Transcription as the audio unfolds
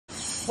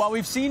Well,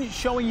 we've seen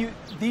showing you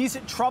these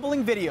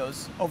troubling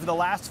videos over the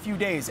last few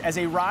days as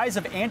a rise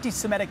of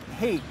anti-Semitic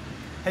hate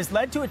has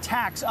led to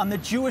attacks on the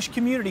Jewish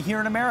community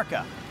here in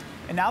America.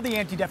 And now the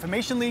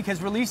Anti-Defamation League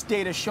has released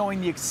data showing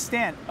the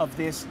extent of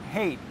this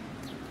hate.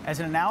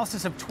 As an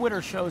analysis of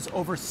Twitter shows,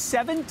 over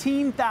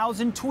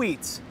 17,000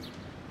 tweets.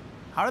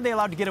 How are they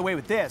allowed to get away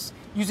with this?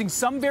 Using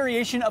some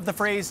variation of the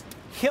phrase,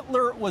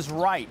 Hitler was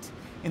right,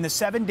 in the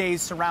 7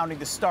 days surrounding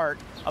the start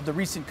of the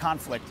recent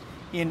conflict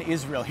in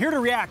Israel. Here to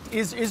react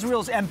is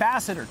Israel's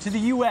ambassador to the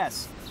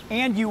U.S.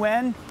 and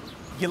UN,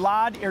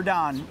 Gilad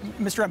Erdan.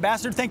 Mr.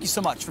 Ambassador, thank you so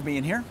much for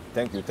being here.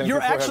 Thank you. You're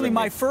actually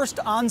my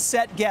first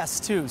on-set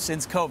guest, too,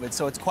 since COVID,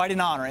 so it's quite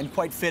an honor and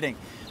quite fitting.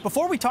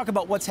 Before we talk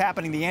about what's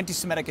happening, the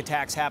anti-Semitic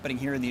attacks happening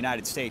here in the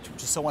United States,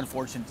 which is so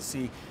unfortunate to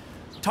see,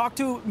 talk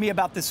to me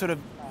about this sort of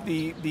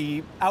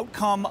the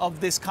outcome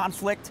of this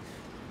conflict.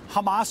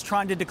 Hamas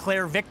trying to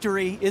declare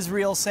victory,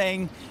 Israel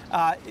saying,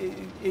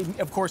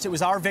 of course, it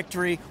was our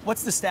victory.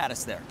 What's the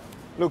status there?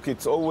 Look,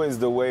 it's always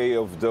the way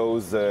of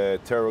those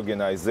terror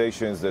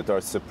organizations that are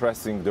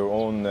suppressing their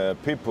own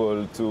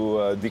people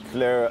to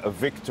declare a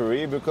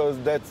victory, because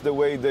that's the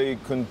way they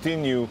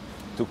continue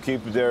to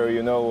keep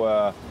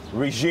their,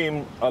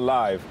 regime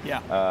alive.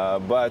 Yeah.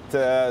 But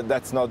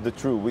that's not the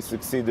truth. We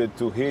succeeded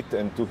to hit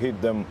and to hit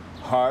them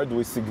hard.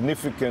 We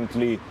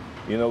significantly,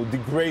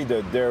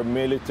 degraded their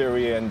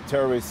military and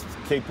terrorist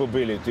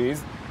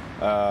capabilities.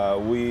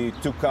 We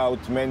took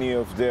out many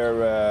of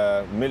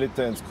their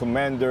militant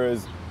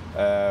commanders.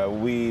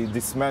 We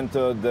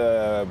dismantled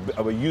a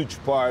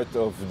huge part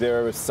of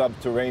their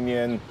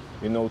subterranean,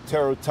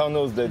 terror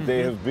tunnels that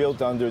they have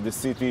built under the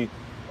city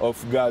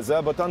of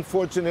Gaza. But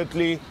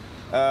unfortunately,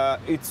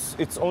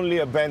 it's only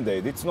a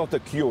band-aid. It's not a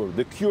cure.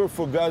 The cure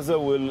for Gaza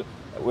will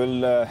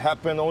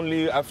happen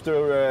only after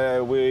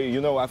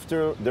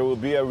after there will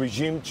be a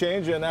regime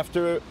change and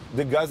after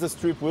the Gaza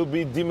Strip will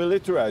be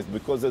demilitarized,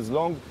 because as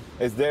long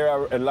as they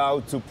are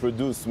allowed to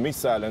produce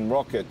missile and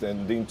rocket,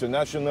 and the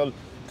international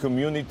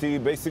community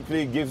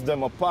basically gives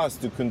them a pass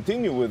to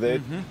continue with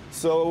it,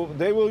 so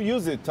they will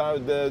use it,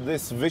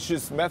 this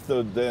vicious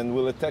method, and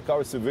will attack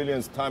our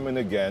civilians time and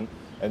again.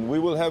 And we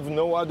will have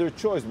no other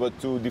choice but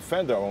to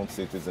defend our own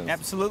citizens.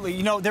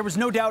 Absolutely. There was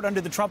no doubt under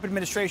the Trump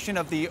administration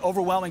of the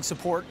overwhelming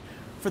support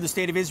for the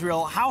state of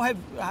Israel. How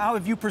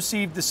have you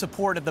perceived the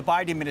support of the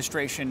Biden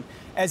administration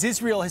as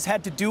Israel has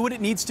had to do what it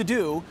needs to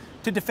do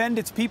to defend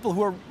its people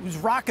whose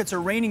rockets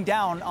are raining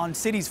down on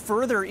cities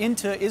further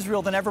into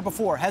Israel than ever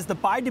before? Has the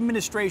Biden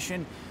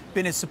administration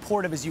been as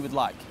supportive as you would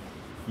like?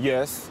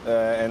 Yes,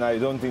 and I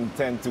don't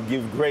intend to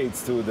give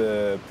grades to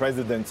the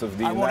presidents of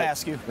the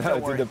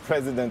the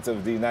president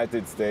of the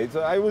United States.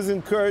 I was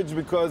encouraged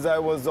because I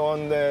was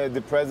on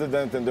the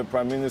president and the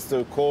prime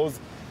minister calls.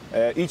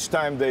 Each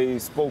time they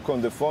spoke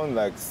on the phone,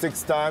 like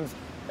 6 times,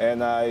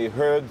 and I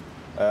heard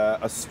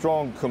a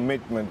strong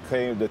commitment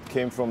that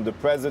came from the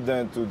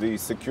president to the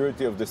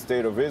security of the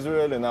state of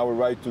Israel and our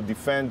right to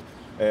defend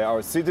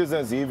our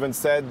citizens. He even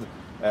said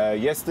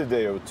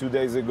yesterday or 2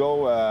 days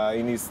ago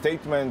in his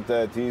statement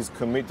that he's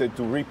committed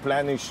to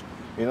replenish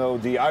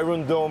the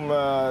Iron Dome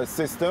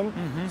system.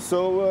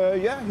 So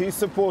yeah, he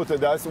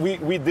supported us.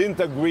 We didn't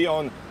agree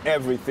on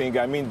everything.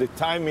 I mean, the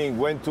timing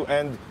when to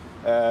end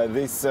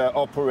this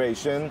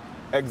operation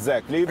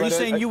exactly. Are you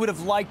saying you would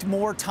have liked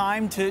more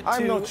time to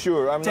I'm not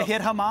sure.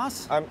 hit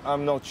Hamas?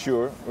 I'm not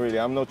sure, really.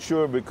 I'm not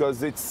sure, because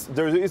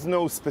there is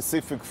no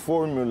specific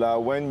formula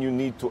when you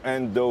need to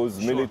end those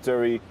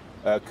military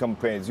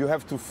campaigns. You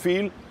have to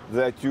feel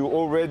that you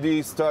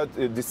already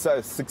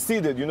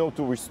succeeded,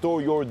 to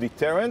restore your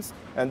deterrence,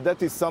 and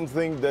that is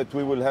something that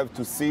we will have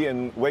to see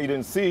and wait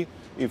and see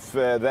if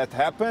that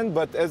happened.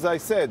 But as I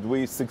said,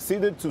 we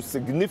succeeded to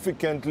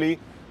significantly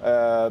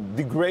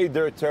degrade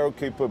their terror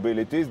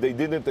capabilities. They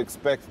didn't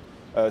expect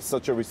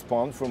such a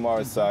response from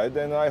our side,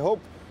 and I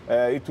hope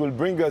it will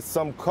bring us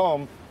some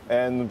calm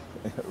and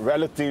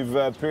relative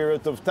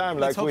period of time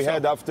like we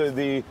had after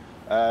the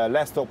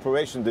last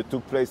operation that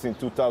took place in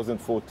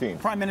 2014.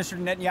 Prime Minister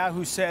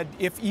Netanyahu said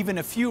if even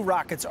a few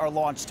rockets are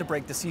launched to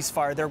break the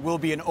ceasefire, there will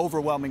be an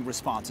overwhelming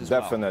response as well.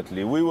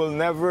 Definitely. We will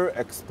never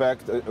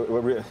accept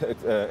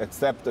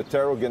a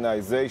terror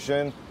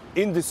organization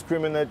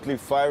indiscriminately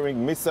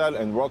firing missile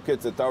and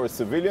rockets at our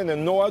civilian,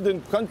 and no other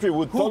country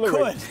would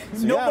tolerate.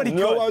 Nobody could.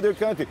 No other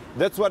country.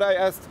 That's what I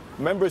asked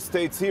member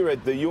states here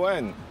at the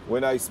UN.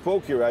 When I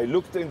spoke here, I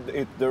looked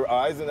in their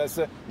eyes and I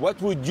said,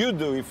 what would you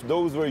do if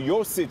those were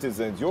your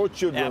citizens, your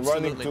children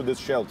running to the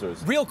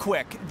shelters? Real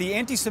quick, the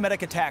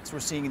anti-Semitic attacks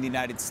we're seeing in the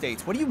United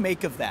States, what do you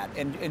make of that,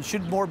 and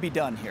should more be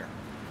done here?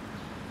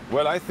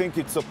 Well, I think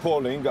it's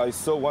appalling. I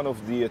saw one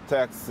of the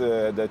attacks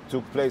that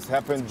took place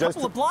happened just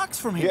a couple of blocks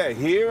from here. Yeah,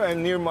 here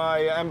and near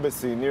my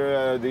embassy,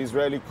 near the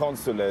Israeli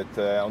consulate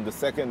on the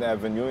 2nd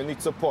Avenue, and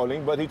it's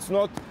appalling. But it's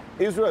not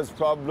Israel's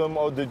problem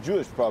or the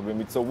Jewish problem.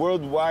 It's a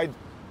worldwide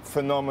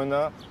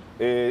phenomena.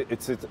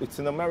 It's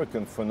an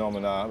American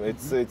phenomena.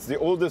 It's the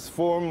oldest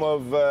form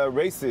of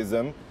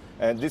racism,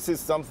 and this is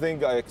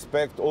something I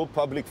expect all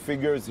public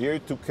figures here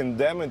to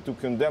condemn, and to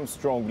condemn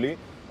strongly.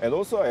 And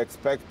also I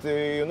expect,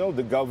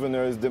 the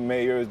governors, the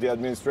mayors, the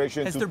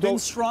administration Has there been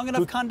strong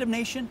enough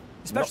condemnation,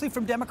 especially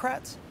from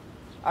Democrats?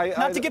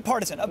 Not to get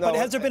partisan, but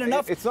has there been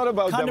enough it's not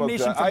about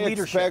condemnation Democrats. from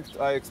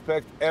leadership? I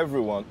expect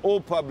everyone,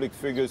 all public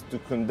figures, to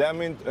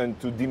condemn it and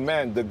to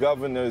demand the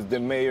governors, the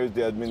mayors,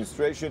 the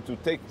administration to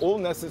take all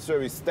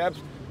necessary steps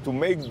to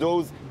make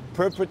those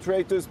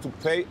perpetrators to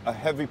pay a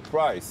heavy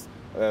price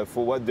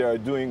for what they are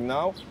doing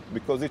now,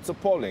 because it's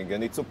appalling.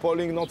 And it's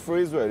appalling not for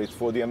Israel, it's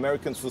for the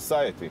American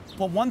society.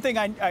 Well, one thing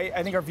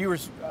I think our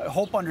viewers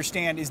hope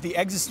understand is the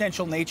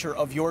existential nature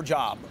of your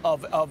job,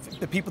 of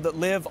the people that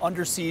live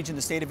under siege in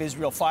the state of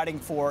Israel, fighting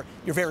for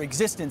your very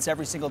existence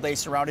every single day,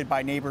 surrounded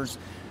by neighbors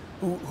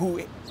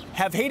who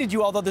have hated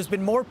you, although there's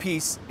been more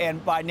peace,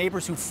 and by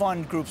neighbors who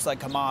fund groups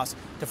like Hamas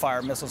to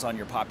fire missiles on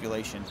your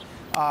population.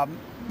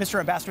 Mr.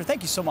 Ambassador,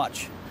 thank you so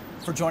much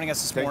for joining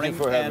us this morning. Thank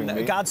you for having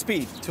me.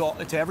 Godspeed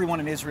to everyone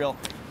in Israel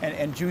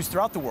and Jews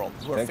throughout the world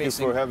who are facing. Thank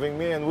you for having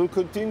me, and we'll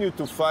continue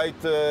to fight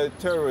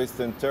terrorists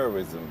and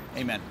terrorism.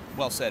 Amen.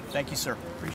 Well said. Thank you, sir. Appreciate it.